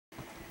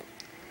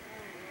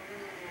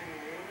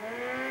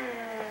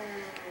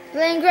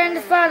playing Grand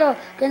Theft Auto,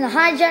 gonna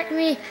hijack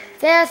me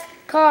fast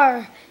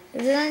car.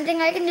 If there's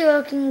anything I can do,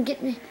 I can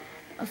get me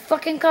a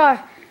fucking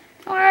car.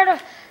 Where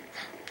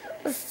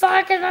the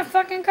fuck is my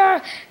fucking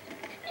car?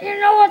 You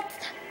know what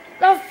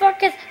the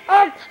fuck is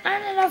up? I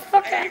need a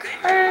fucking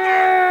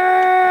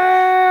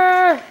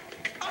car.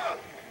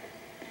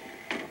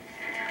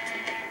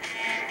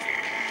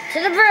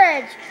 To the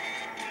bridge.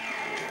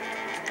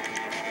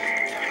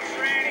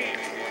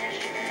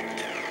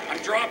 I'm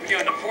dropping you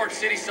on the Port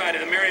City side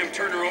of the Miriam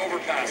Turner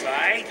overpass,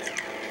 aye?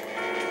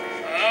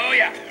 Oh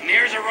yeah, and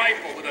here's a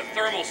rifle with a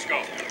thermal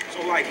scope.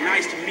 So like,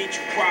 nice to meet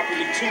you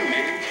properly too,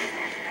 man.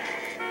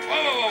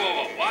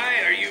 Whoa.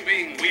 Why are you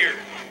being weird?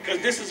 Cause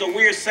this is a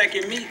weird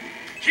second meeting.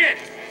 Kid,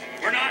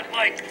 we're not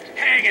like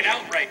hanging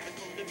out right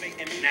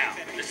now.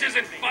 This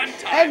isn't fun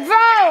time. Hey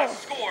bro!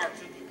 Score.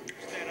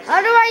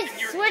 How do I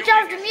switch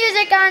off the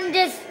music on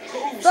this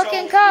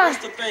fucking car?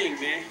 What's the thing,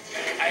 man?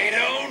 I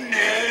don't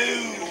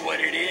know what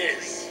it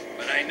is,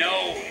 but I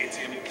know it's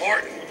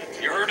important.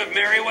 You heard of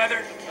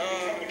Merriweather?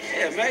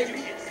 Yeah,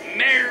 maybe.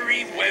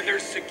 Merriweather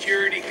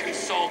Security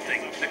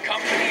Consulting, the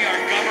company our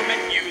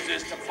government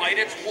uses to fight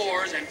its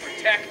wars and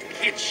protect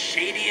its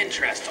shady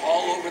interests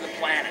all over the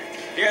planet.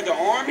 They're the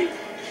army?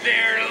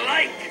 They're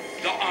like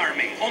the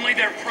army, only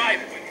they're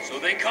private, so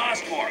they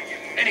cost more.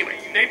 Anyway,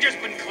 they've just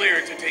been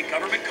cleared to take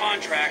government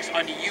contracts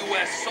on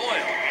U.S. soil.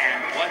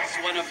 And what's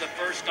one of the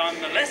first on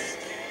the list?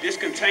 This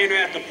container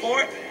at the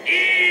port?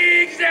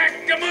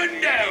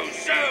 Exactamundo!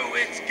 So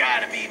it's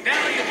gotta be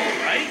valuable,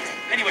 right?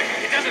 Anyway,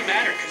 it doesn't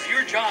matter, because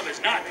your job is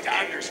not to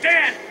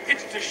understand,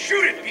 it's to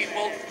shoot at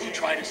people who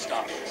try to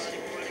stop us.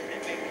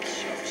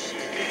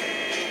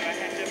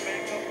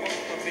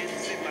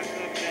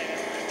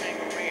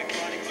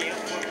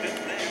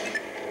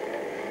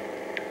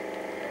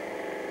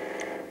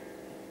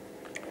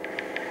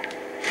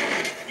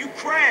 You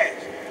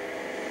crashed!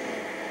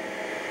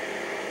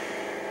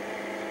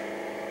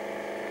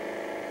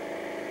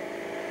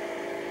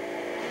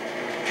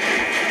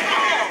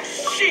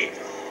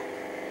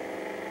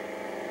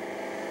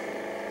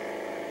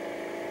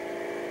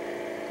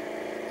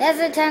 That's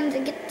the time to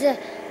get the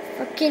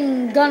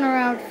fucking gunner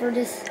out for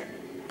this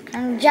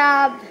kind of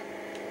job.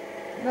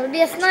 Gotta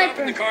be a sniper. Stop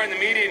in the car in the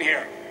median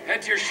here.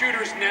 Head to your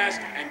shooter's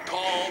nest and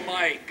call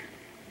Mike.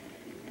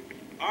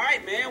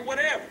 Alright, man,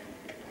 whatever.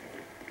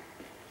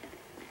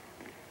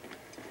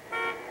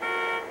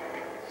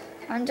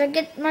 Time to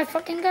get my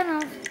fucking gun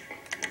off.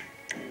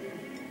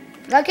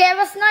 Lucky I have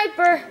a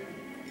sniper.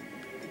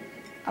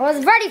 I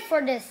was ready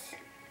for this.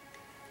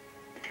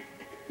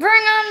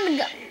 Bring on the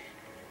gun.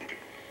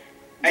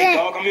 Hey,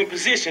 dog, I'm in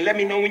position. Let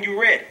me know when you're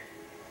ready.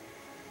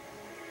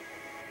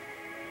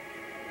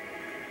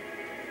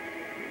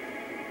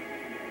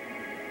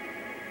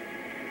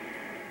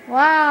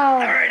 Wow. All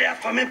right,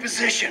 F, I'm in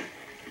position.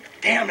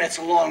 Damn, that's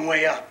a long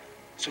way up.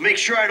 So make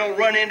sure I don't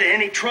run into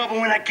any trouble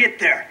when I get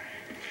there.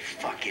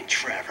 Fucking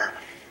Trevor.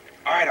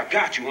 All right, I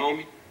got you,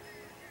 homie.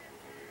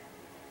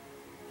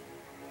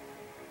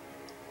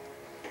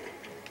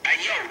 Hey,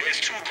 yo, there's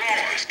two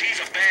guards.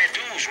 These are bad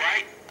dudes,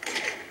 right?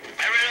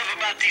 I read up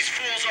about these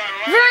fools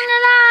online. Bring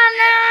it on,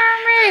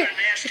 Army!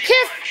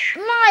 Kiss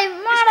my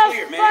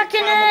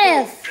motherfucking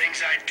ass!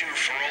 Things I do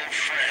for old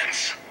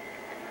friends.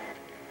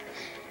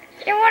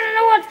 You wanna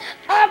know what's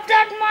up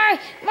that my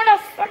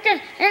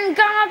motherfucking and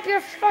gun up your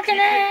fucking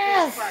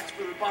ass? Spots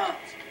for the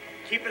bombs.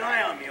 Keep an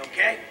eye on me,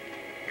 okay?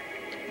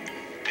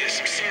 There's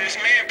some serious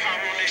manpower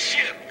on this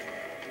ship.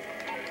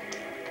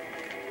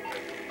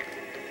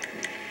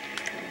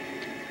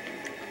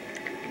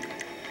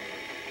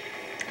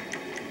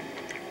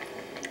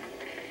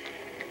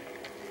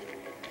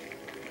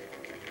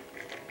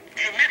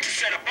 You meant to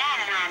set a bomb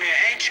around here,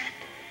 ain't you?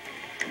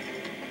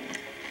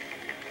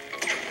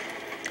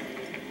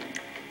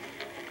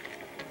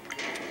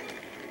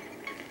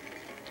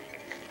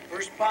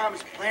 First bomb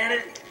is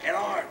planted and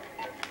armed.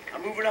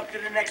 I'm moving up to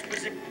the next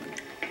position.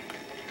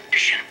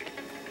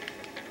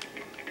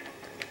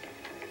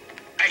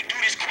 Hey, do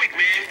this quick,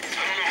 man. I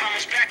don't know how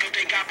much backup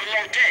they got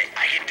below deck.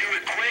 I can do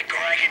it quick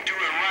or I can do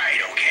it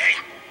right, okay?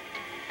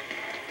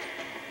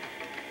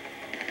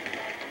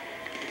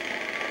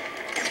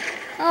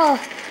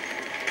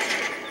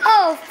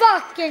 Oh,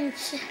 fucking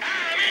shit.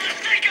 I'm in the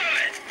thick of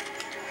it.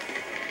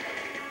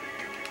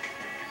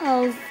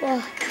 Oh,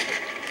 fuck.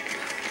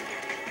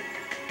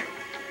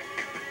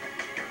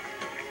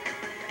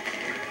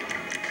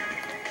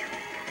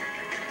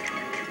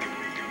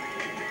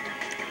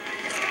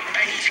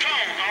 Hey, he's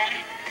gone,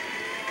 homie.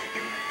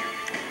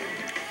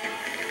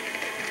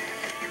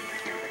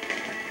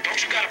 Don't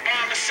you got a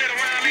bomb to set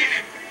around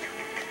here?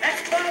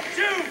 That's bomb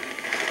too.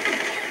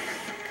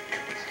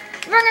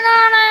 Bring it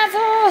on,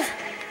 assholes!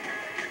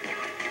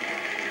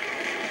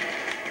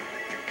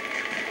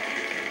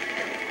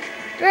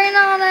 Bring it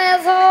on,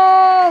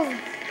 assholes!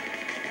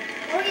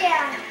 Oh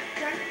yeah,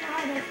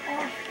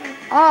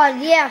 oh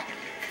yeah,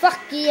 fuck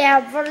yeah,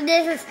 brother,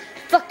 this is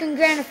fucking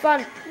Grand Theft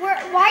Auto.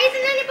 Why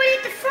isn't anybody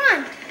at the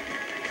front?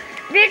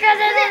 Because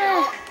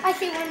I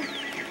see one.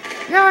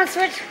 no one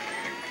switch.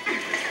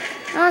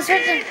 No one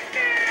switching.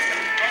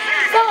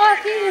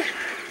 Fuck you.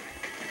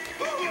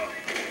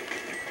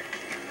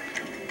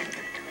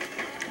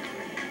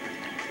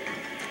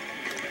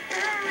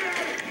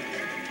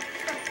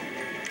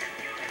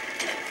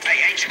 Hey,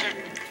 ain't you gonna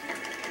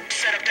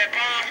set up that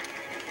bomb?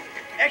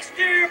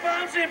 Exterior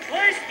bombs in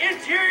place,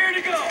 interior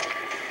to go.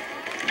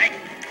 Hey,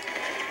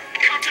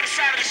 come to the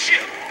side of the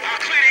ship. I'll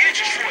clear the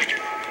entrance for you.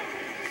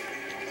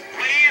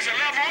 My ears are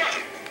level up.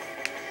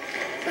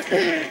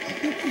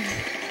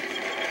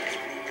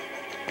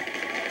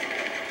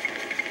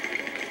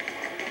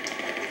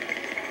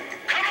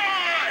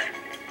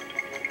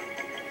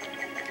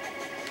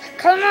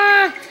 Come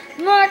on,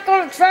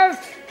 Michael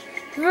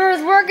Trevor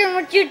is working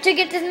with you to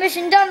get this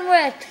mission done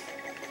with.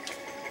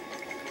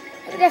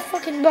 Look at that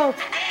fucking boat.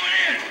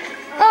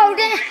 Oh,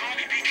 damn.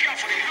 Only be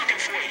careful, they're looking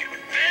for you.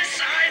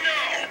 This I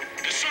know.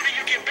 The sooner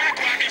you get back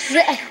where I can see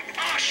Yeah. you.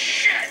 Oh,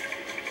 shit.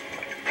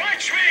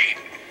 Watch me.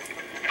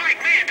 Mike,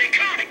 man, they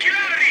coming. Get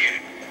out of here.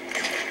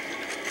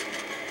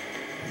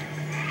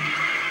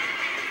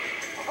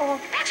 Oh,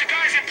 Bunch of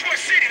guys in Port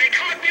City. They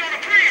caught me on the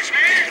bridge,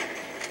 man.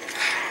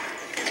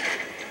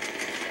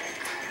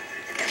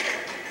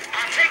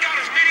 I'll take out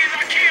as many as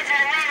I can from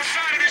around the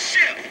side of this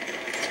ship.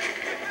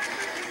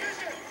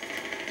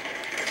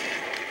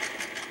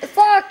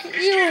 fuck It's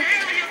you. getting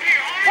heavy up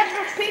here, Fuck alright?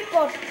 those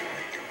people.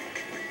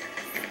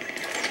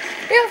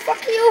 Yeah,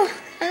 fuck you.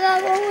 And I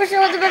wish I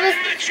was the I'm biggest.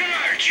 in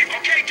charge.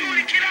 Okay, do it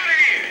and get out of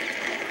here.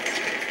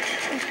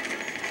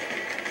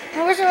 I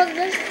wish I was the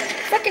biggest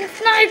fucking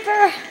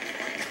sniper.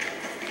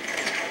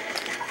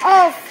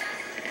 Oh.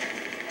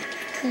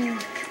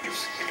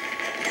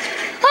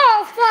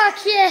 Oh,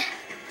 fuck yeah.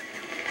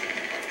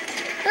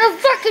 There's a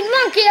fucking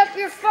monkey up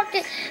your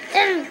fucking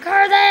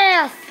car's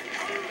ass.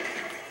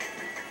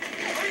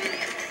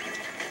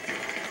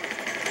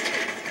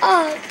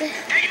 Oh, Hey, you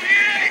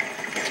hear that?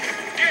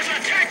 There's an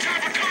attack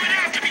chopper coming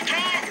after me,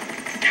 dog.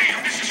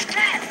 Damn, this is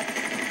screwed.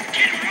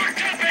 Getting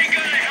worked up ain't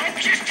gonna help.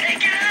 Just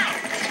take it out.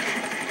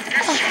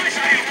 There's choice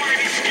I have one of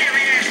these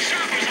scary ass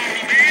choppers on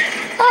me, man.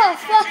 oh,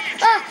 fuck.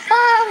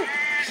 Oh,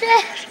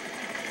 shit.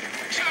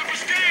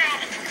 Chopper's down.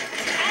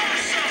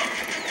 Awesome.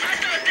 I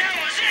thought that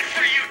was it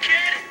for you,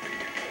 kid.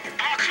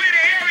 I'll clear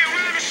the area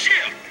around the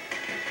ship.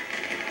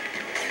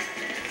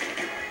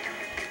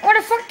 What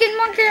a fucking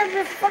monkey up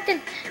your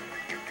fucking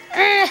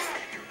ass.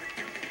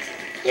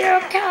 You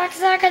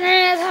cocksucking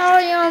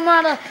asshole, you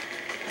mother.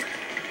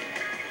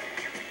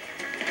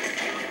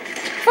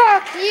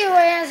 Fuck you,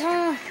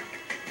 asshole.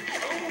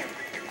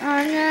 Oh,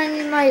 now I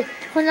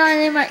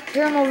need my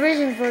thermal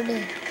vision for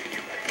this.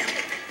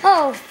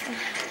 Oh,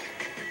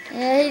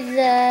 yeah, he's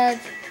dead.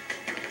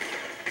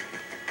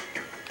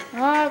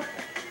 Oh,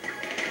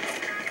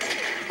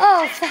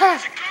 fuck.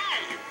 How's it going?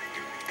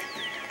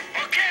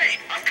 Okay,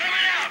 I'm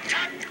coming out.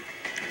 Top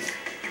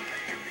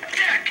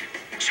deck.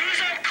 As soon as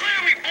I'm clear,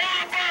 we blow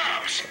the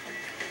bombs.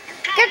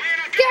 Go, Get man,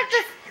 I got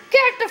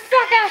the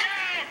fuck out.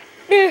 down.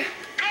 Dude.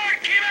 Guard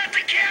came out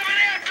the cabin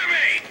after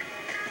me.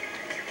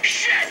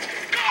 Shit,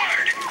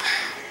 guard.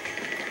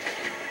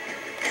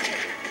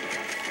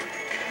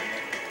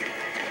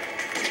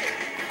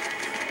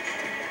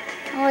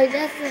 Oh, wait,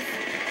 that's the...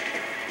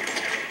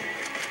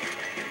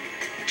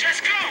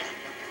 Just go.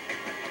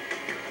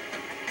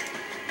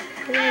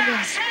 Some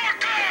more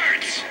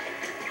guards.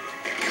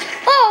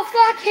 Oh,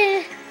 fuck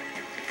it.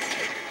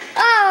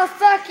 Oh,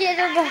 fuck it.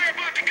 Don't worry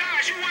about the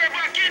guys. You worry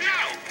about getting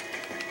out.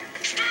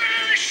 Start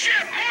on the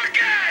ship. More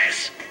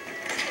guys.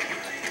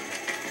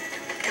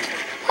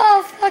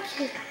 Oh, fuck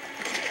it.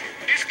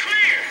 It's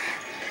clear.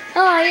 Oh,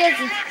 Gotta yes.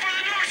 run for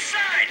the north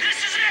side.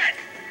 This is it.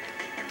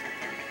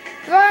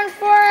 Run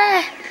for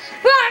it.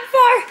 Run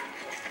for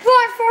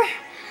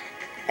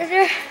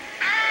it.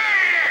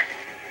 Arr!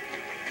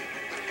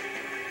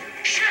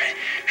 Shit,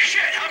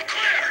 I'm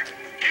clear.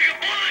 You can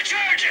blow the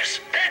charges.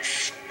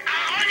 That's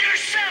on your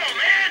cell,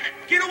 man.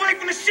 Get away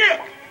from the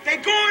ship. They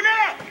going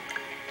up.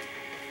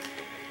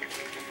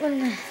 Wait a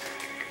minute.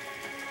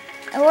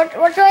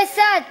 What do I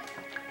said?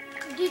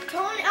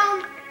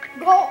 Detonate,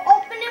 go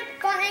open it,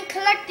 and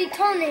collect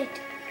detonate.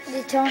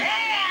 Deton. Hold on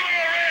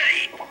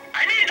already.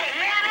 I need to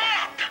warm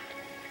up.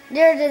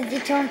 There it is,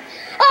 deton.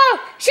 Oh,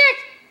 shit.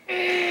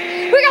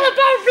 We got the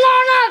boat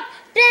blown up.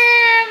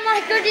 Damn,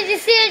 Michael, did you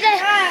see it? I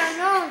don't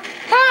know.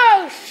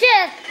 Oh,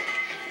 shit.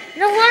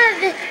 No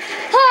wonder.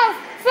 Oh,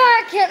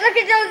 fuck it. Look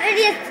at those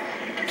idiots.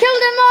 Kill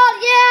them all.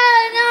 Yeah,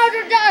 now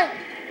they're done.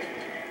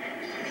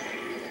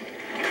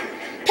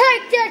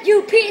 Take that,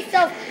 you piece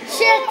of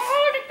shit.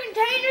 All the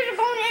containers are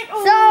going in.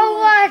 Oh. So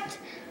what?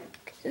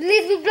 At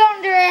least we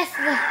blown their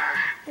asses.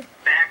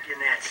 Back in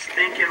that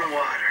stinking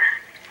water.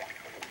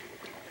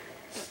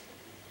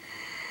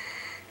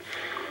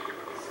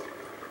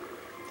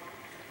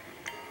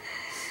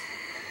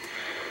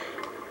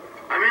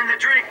 I'm in the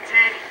drink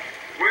tank.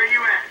 Where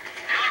you at?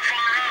 Not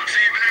far out, so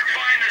you better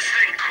find this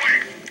thing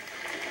quick.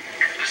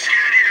 The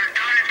scan either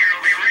dive gear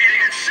will be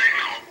reading its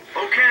signal.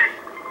 Okay.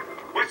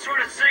 What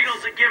sort of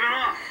signals it giving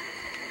off?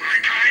 The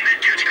kind that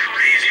gets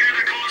crazier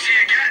the closer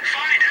you get.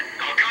 Find it.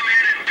 I'll come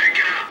in and pick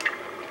it up.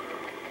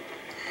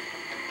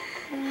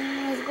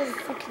 Let's go to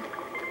fucking...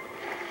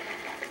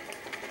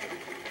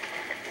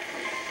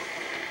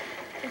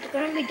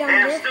 gonna be done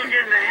Hey, I'm with. still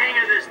getting the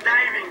hang of this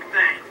diving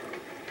thing.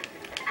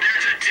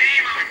 There's a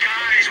team of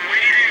guys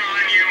waiting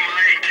on you,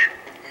 Mike.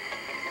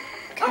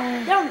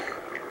 Oh, down.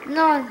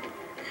 No.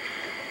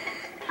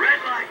 Red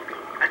light.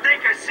 I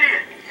think I see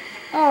it.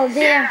 Oh, damn.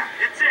 Yeah,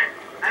 it's it.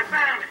 I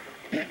found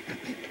it.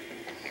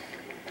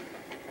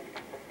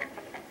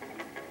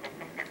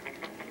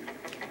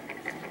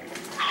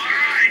 All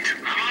right,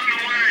 I'm on the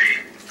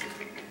way.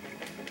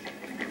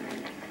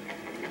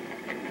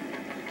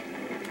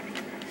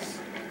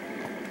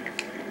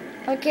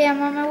 Okay,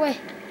 I'm on my way.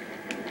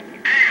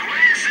 Hey,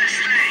 what is this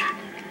thing?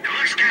 It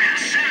looks kind of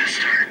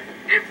sinister.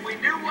 If we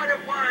knew what it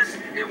was,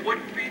 it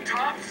wouldn't be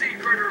top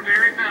secret or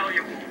very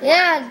valuable.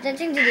 Yeah, I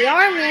think to the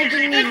army I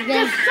didn't need It's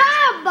them. the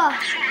sub.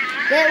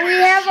 That we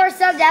have our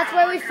sub, that's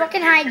why we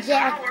fucking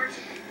hijacked.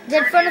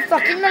 Did from the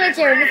fucking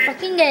military in the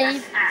fucking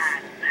game.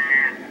 Ah,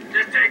 nah.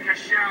 Just take a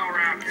shower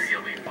after,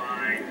 you'll be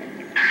fine.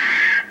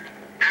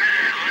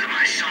 Let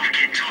myself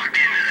get talked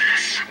into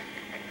this.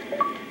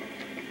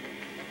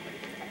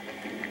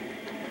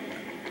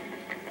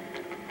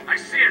 I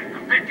see it.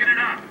 I'm picking it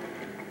up.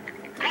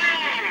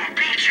 Whoa,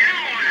 be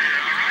careful with it,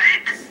 all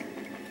right?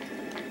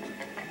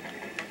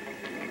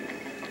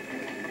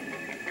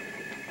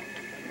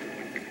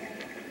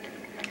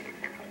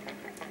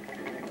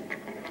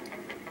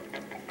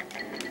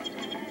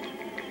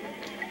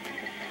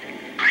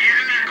 Are you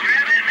gonna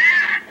grab it,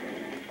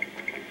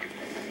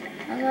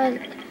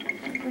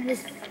 man? I'm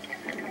just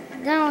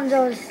down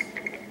those.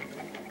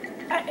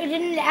 It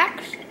didn't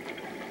act.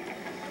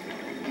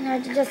 You know, I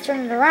have to just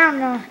turn it around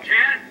now.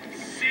 Can't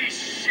see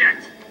shit.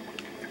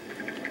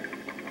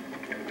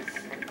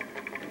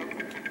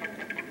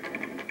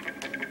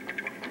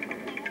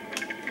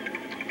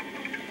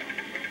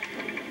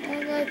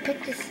 Where do I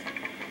pick this?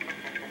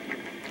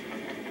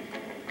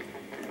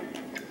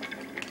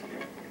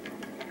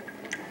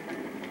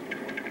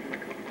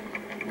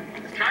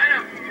 It's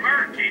kind of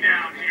murky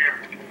down here.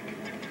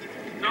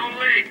 No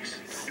leaks.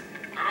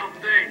 I don't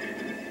think.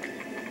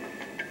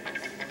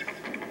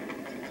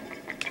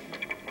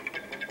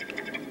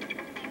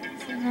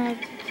 So now,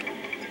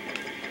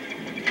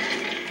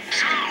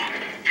 So,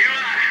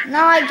 you,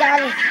 now I got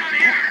it. down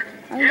here.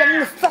 I'm getting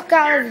the fuck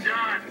out You're of it.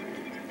 done.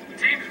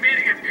 Team's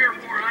meeting at Pier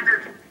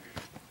 400.